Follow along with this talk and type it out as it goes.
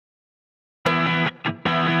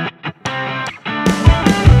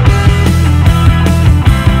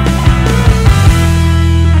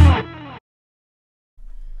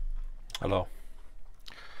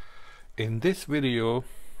In this video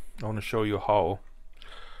I want to show you how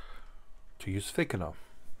to use thickener.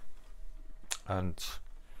 And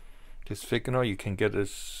this thickener you can get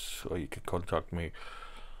this, or you can contact me.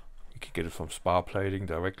 You can get it from Spar Plating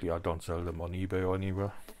directly. I don't sell them on eBay or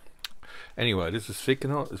anywhere. Anyway, this is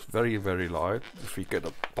thickener. It's very, very light. If you get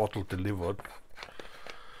a bottle delivered,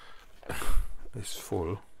 it's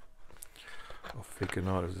full of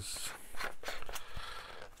thickener. This is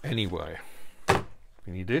anyway.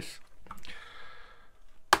 We need this,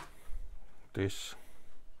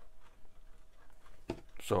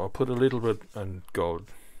 so I'll put a little bit in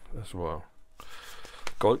gold as well.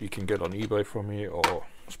 Gold you can get on eBay from me or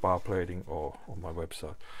Spar Plating or on my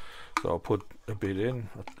website. So I'll put a bit in.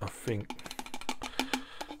 I think,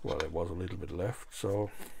 well, there was a little bit left,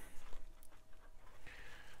 so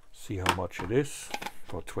see how much it is.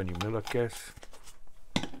 For 20 ml, I guess.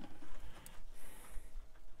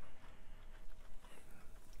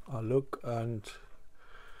 I look, and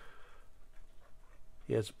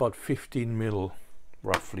yeah, it's about 15 ml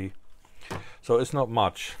roughly, so it's not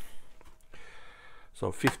much.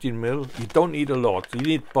 So 15 ml, you don't need a lot. You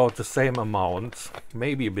need about the same amount,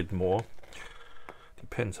 maybe a bit more,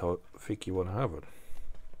 depends how thick you want to have it.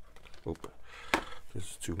 Oop, this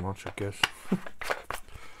is too much, I guess.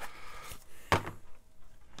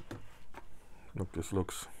 Look, this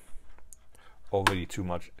looks already too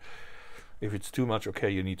much. If it's too much, okay,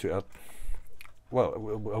 you need to add. Well,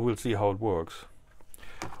 I will see how it works,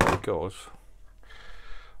 how it goes.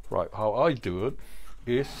 Right, how I do it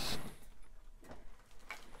is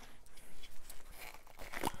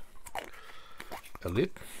a lid.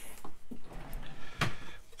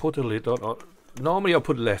 Put a lid on. Normally I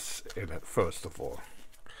put less in it first of all.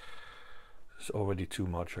 It's already too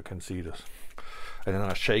much, I can see this. And then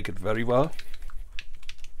I shake it very well.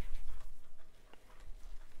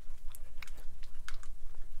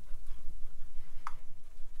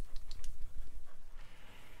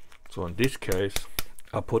 So in this case,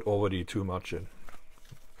 I put already too much in.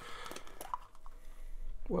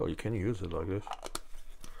 Well, you can use it like this.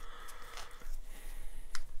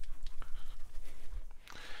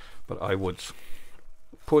 But I would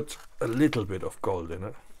put a little bit of gold in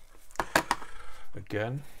it.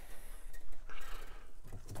 Again,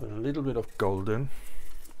 put a little bit of gold in.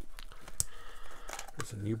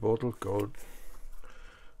 There's a new bottle, gold.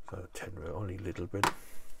 10 ml, only a little bit.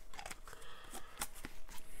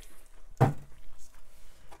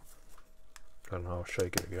 And now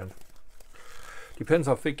shake it again. Depends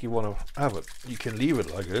how thick you want to have it. You can leave it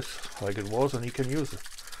like this, like it was, and you can use it.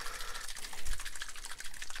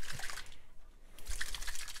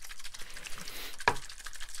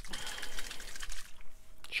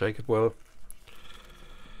 Shake it well.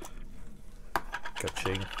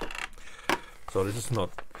 Ka-ching. So this is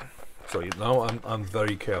not. So now I'm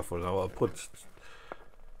very careful. Now I'll put.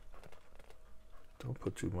 Don't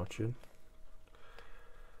put too much in.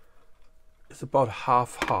 It's about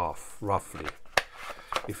half roughly.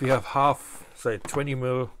 If you have half, say 20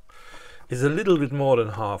 ml, is a little bit more than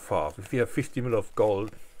half. If you have 50 ml of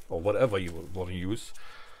gold or whatever you want to use,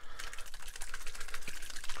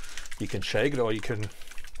 you can shake it, or you can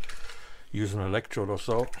use an electrode or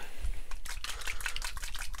so.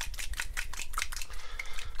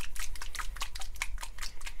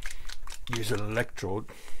 Use an electrode.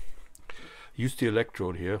 Use the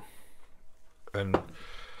electrode here, and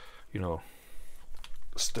you know,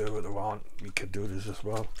 stir it around. We can do this as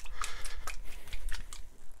well.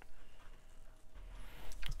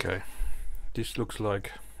 Okay, this looks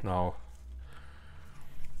like now.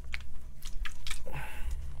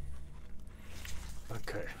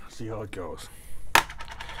 Okay, see how it goes.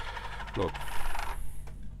 Look,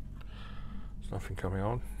 there's nothing coming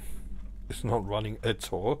out. It's not running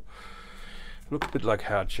at all. Looks a bit like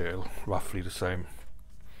hair gel, roughly the same.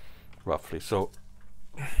 Roughly, so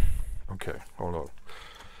okay, hold on.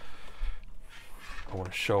 I want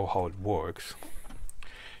to show how it works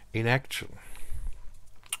in action.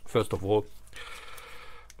 First of all,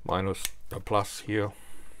 minus a plus here.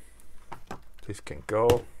 This can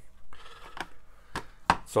go.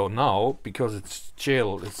 So now, because it's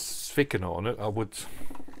gel, it's thickener on it, I would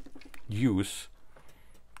use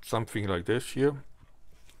something like this here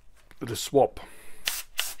with a swab.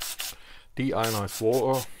 Deionized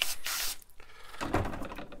water.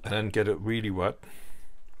 And then get it really wet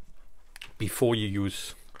before you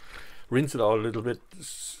use. Rinse it out a little bit,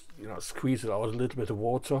 you know, squeeze it out a little bit of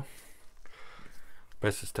water.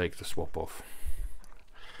 Best is take the swab off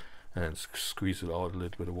and squeeze it out a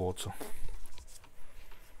little bit of water.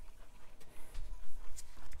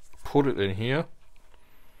 Put it in here.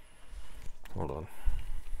 Hold on.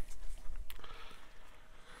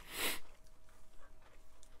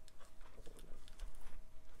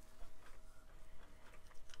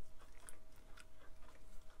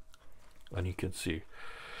 and you can see.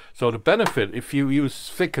 So the benefit if you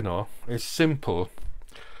use thickener is simple.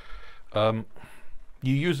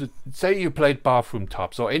 You use it, say you played bathroom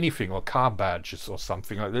tubs or anything, or car badges or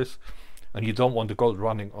something like this, and you don't want the gold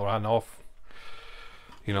run off,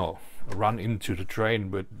 you know, run into the drain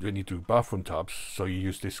when you do bathroom tubs, so you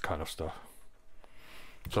use this kind of stuff.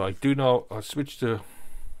 So I do now, I switch to,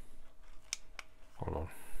 hold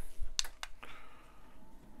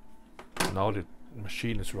on. Now the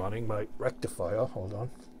machine is running my rectifier, hold on.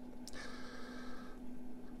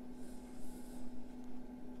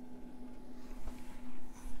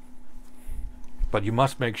 But you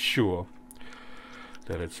must make sure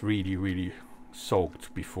that it's really, really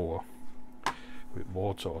soaked before with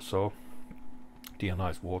water or so.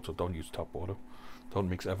 Deionized water, don't use tap water. Don't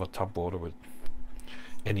mix ever tap water with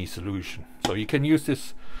any solution. So you can use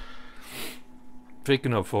this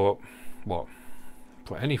thickener for, well,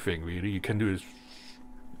 for anything really. You can do this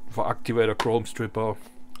for activator, chrome stripper,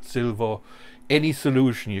 silver, any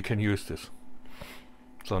solution you can use this.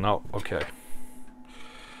 So now, okay.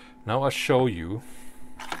 Now I show you,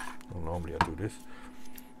 well, normally I do this,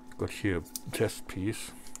 got here a test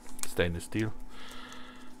piece, stainless steel.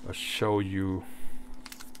 I show you,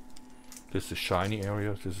 this is the shiny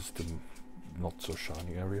area, this is the not so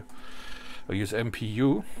shiny area. I use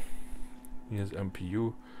MPU,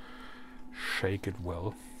 shake it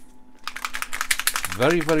well.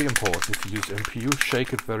 Very, very important, if you use MPU,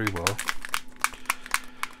 shake it very well.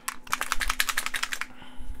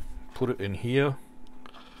 Put it in here.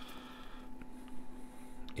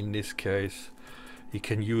 In this case, you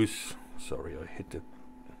can use, sorry, I hit it.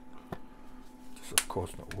 This is of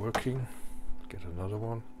course not working. Get another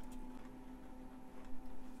one.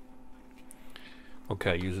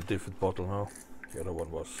 Okay, use a different bottle now. The other one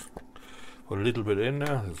was put a little bit in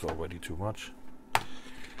there. This is already too much.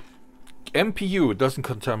 MPU doesn't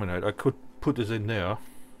contaminate. I could put this in there.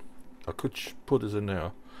 I could put this in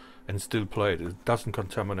there and still play it. It doesn't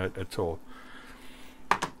contaminate at all.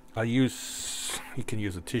 I use, you can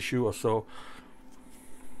use a tissue or so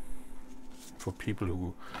for people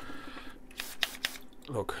who,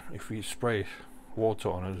 look, if we spray water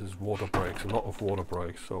on it, there's water breaks, a lot of water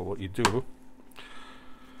breaks. So what you do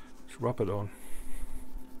is rub it on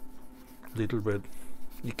a little bit.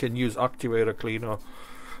 You can use activator cleaner,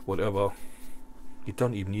 whatever. You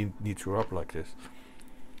don't even need to rub like this.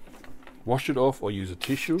 Wash it off or use a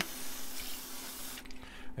tissue.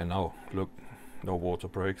 And now look, no water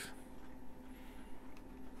breaks.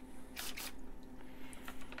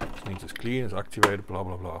 This means it's clean, it's activated, blah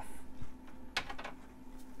blah blah.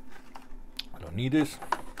 I don't need this.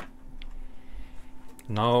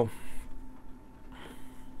 Now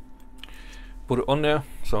put it on there,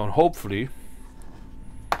 so hopefully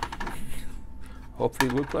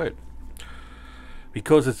we'll play it.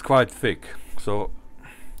 Because it's quite thick, so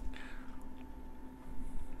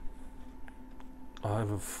I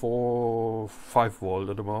have a 5 volt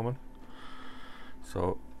at the moment,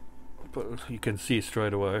 so but you can see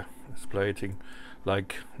straight away it's plating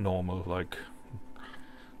like normal, like,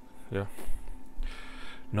 yeah,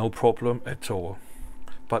 no problem at all.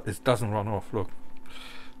 But it doesn't run off, look,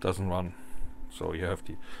 doesn't run. So you have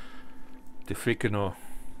the thickener,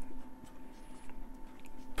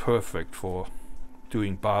 perfect for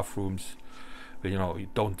doing bathrooms. You know, you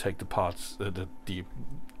don't take the parts, the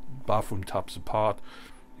bathroom tubs apart.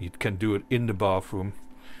 You can do it in the bathroom,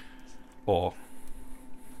 or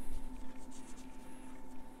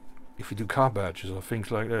if you do car badges or things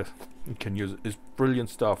like that, you can use it. It's brilliant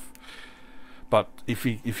stuff. But if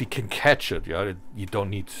you can catch it, yeah, you don't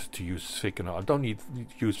need to use thickener. I don't need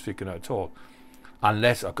to use thickener at all,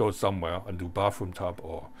 unless I go somewhere and do bathroom tub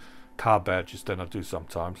or car badges. Then I do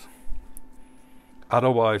sometimes.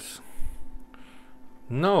 Otherwise,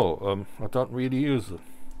 no, I don't really use it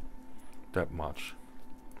that much.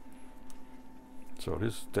 So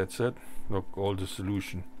that's it. Look, all the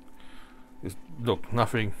solution is, look,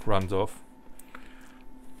 nothing runs off,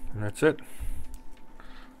 and that's it.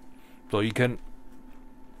 So you can,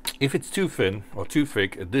 if it's too thin or too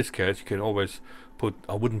thick, in this case you can always put,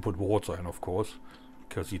 I wouldn't put water in, of course,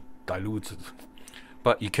 because it dilutes it,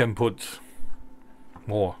 but you can put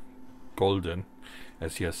more gold in,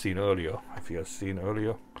 as you have seen earlier,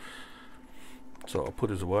 So I'll put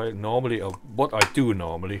this away. Normally, what I do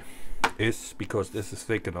normally is, because this is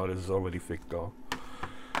thick now, this is already thick down.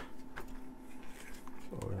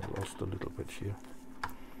 So I lost a little bit here.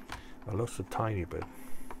 I lost a tiny bit.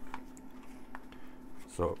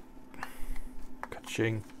 So,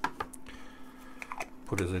 ka-ching.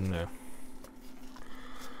 Put this in there.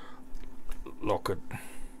 Lock it.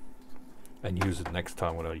 And use it next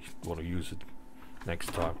time when I want to use it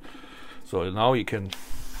next time. So now you can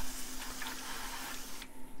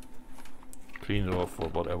clean it off or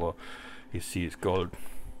whatever you see is gold.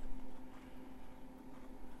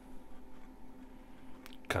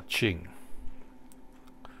 Ka-ching.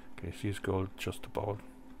 Can you see it's gold just about?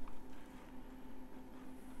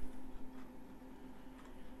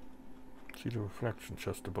 See the reflection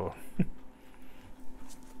just about.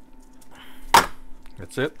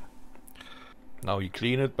 That's it. Now you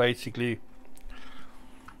clean it basically.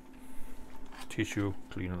 Tissue,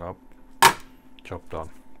 clean it up. Job done.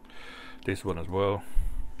 This one as well.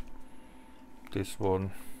 This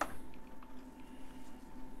one.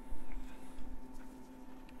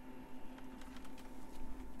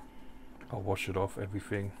 I'll wash it off,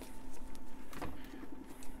 everything.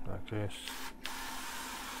 Like this.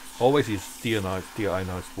 Always use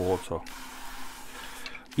deionized water.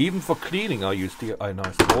 Even for cleaning I use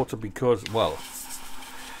deionized water because, well,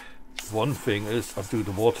 one thing is I do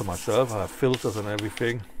the water myself, I have filters and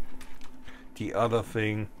everything. The other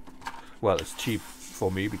thing, well, it's cheap for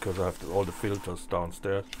me because I have all the filters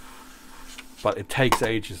downstairs. But it takes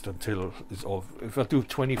ages until it's off. If I do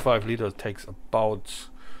 25 liters, it takes about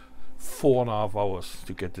 4.5 hours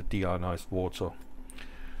to get the deionized water.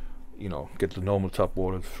 You know, get the normal tap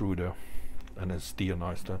water through there, and it's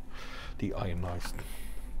deionized.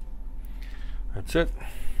 That's it.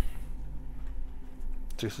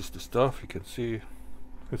 This is the stuff you can see.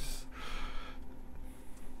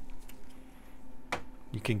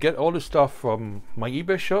 You can get all the stuff from my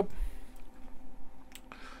eBay shop.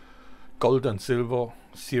 Gold and silver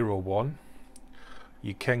 01.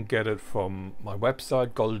 You can get it from my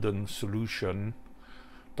website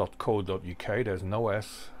goldensolution.co.uk. There's no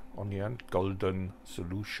S on the end. Golden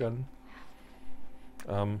Solution.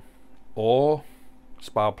 Or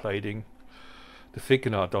spar plating. The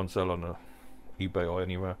thickener I don't sell on eBay or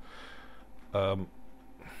anywhere. On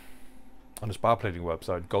the spar plating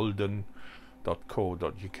website, golden.co.uk.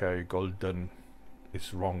 Golden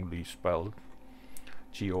is wrongly spelled.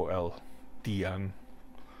 GOLDN.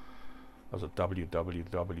 As a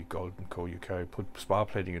www.golden.co.uk. Put spar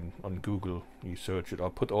plating on Google. You search it. I'll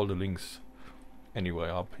put all the links anyway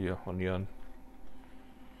up here on the end.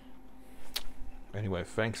 Anyway,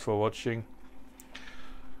 thanks for watching.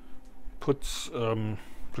 Please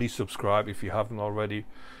subscribe if you haven't already,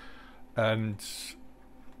 and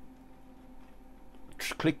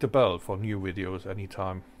click the bell for new videos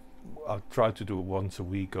anytime. I'll try to do it once a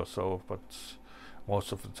week or so, but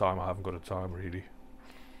most of the time I haven't got the time really.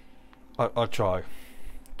 I'll try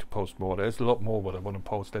to post more. There's a lot more what I want to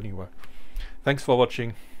post anyway. Thanks for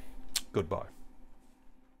watching. Goodbye.